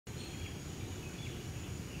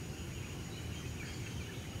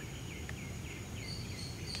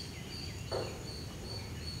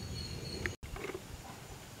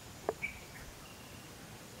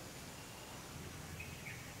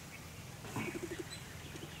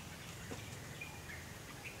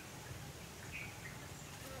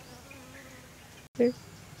there.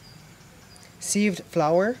 Sieved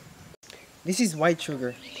flour. This is white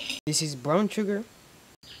sugar. This is brown sugar.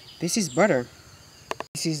 This is butter.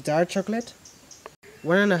 This is dark chocolate.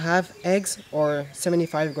 1.5 eggs or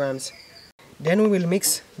 75 grams. Then we will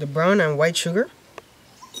mix the brown and white sugar.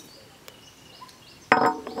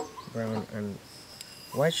 Brown and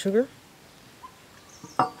white sugar.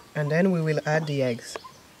 And then we will add the eggs.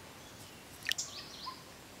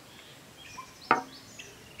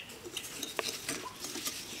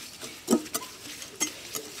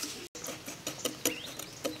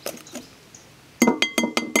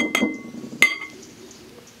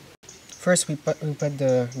 First we put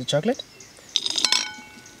the chocolate.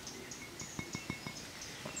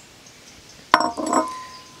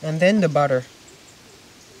 And then the butter.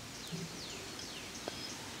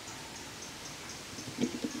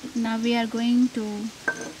 Now we are going to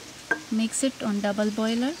mix it on double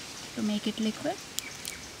boiler to make it liquid.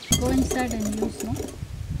 Go inside and use, no?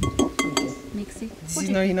 Okay. Mix it. This is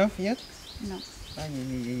not enough yet? No. Ah,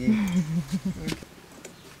 yeah. Okay.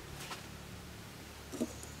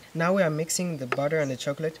 Now we are mixing the butter and the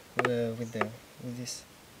chocolate with this.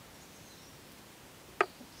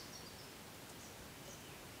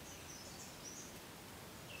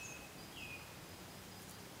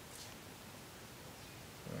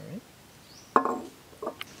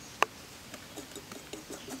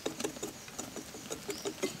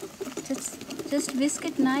 Just whisk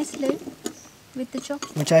it nicely with the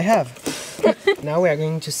chocolate. Which I have. Now we are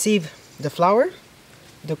going to sieve the flour,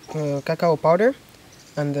 the cacao powder,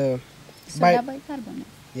 and the soda bicarbonate.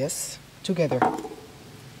 Yes, together. Up.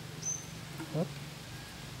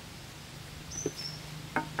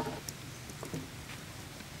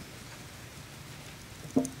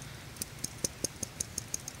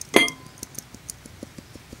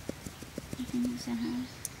 You can use a hand.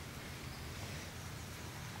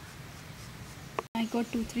 I got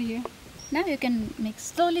 2-3 here. Now you can mix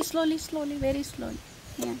slowly, very slowly.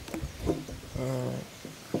 Yeah.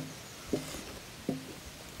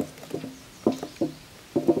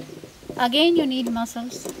 Again, you need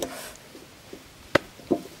muscles.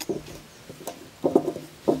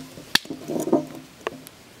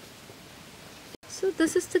 So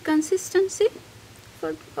this is the consistency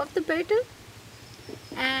of the batter,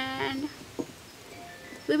 and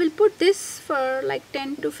we will put this for like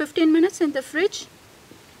 10 to 15 minutes in the fridge.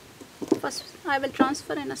 First, I will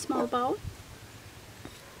transfer in a small bowl.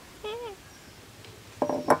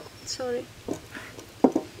 Sorry.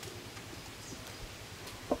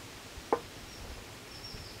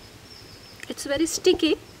 It's very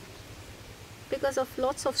sticky because of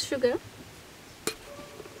lots of sugar.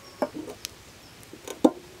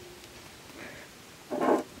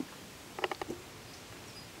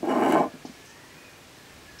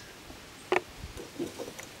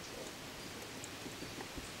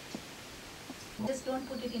 Just don't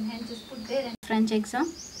put it in hand, just put there. And French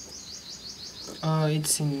exam?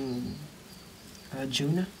 It's in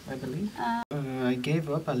June, I believe. I gave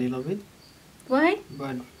up a little bit. Why?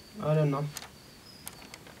 But I don't know.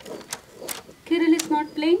 Kirill is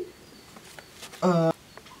not playing? I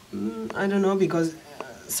don't know, because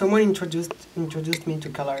someone introduced me to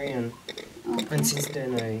calorie, and since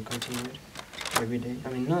then I continued every day. I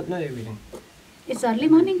mean, not every day. It's early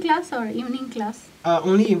morning class or evening class?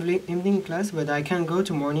 Only evening class, but I can go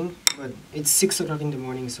to morning. But it's 6 o'clock in the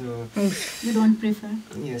morning, so. You don't prefer?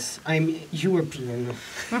 Yes, I'm European.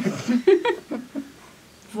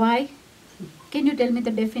 Why? Can you tell me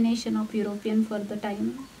the definition of European for the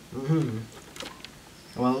time?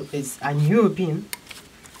 Well, I'm European.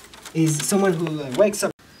 Is someone who wakes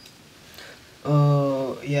up.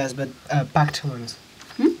 Yes, but packed ones.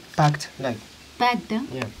 Packed, like. Packed, huh?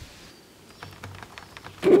 Yeah.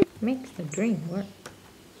 Makes the drink work.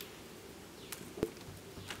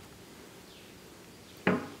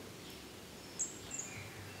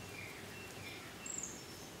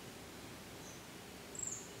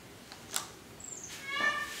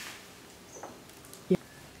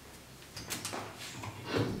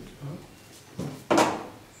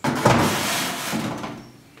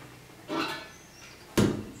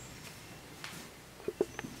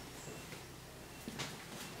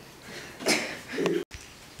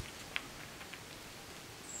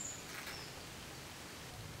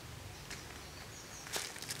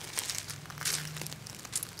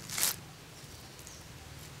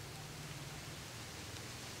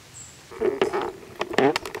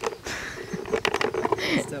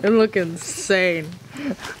 It look insane.